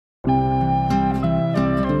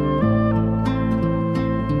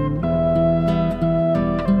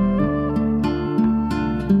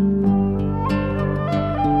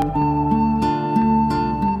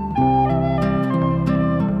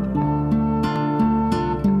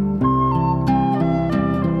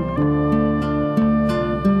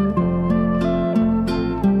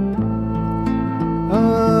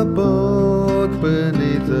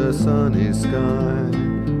sky,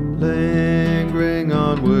 lingering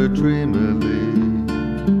onward dreamily.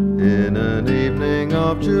 In an evening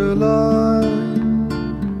of July,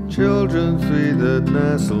 children three that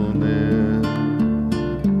nestle near,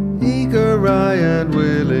 eager eye and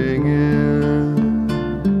willing ear,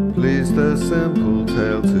 pleased the simple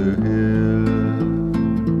tale to hear.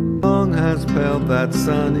 Long has paled that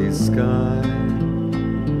sunny sky,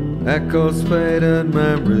 echoes fade and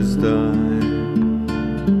memories die.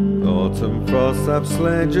 Autumn frosts have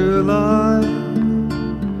slain July,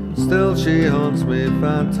 still she haunts me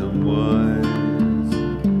phantomwise.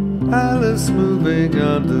 Alice moving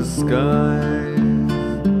under skies,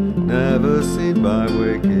 never seen by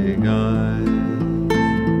waking eyes.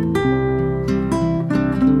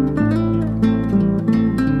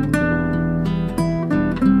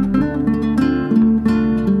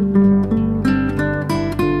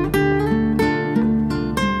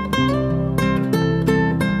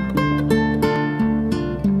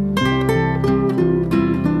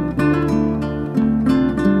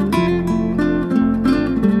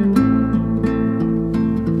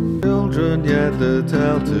 Yet the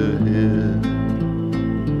tale to hear,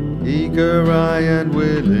 eager eye and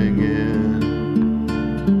willing ear,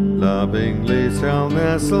 lovingly shall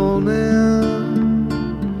nestle near.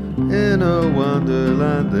 In a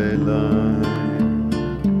wonderland they lie,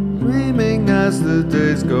 dreaming as the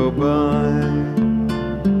days go by,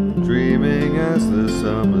 dreaming as the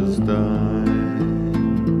summers die.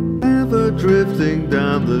 Ever drifting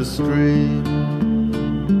down the stream,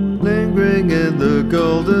 lingering in the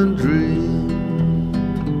golden dream.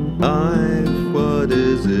 Life, what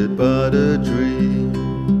is it but a dream?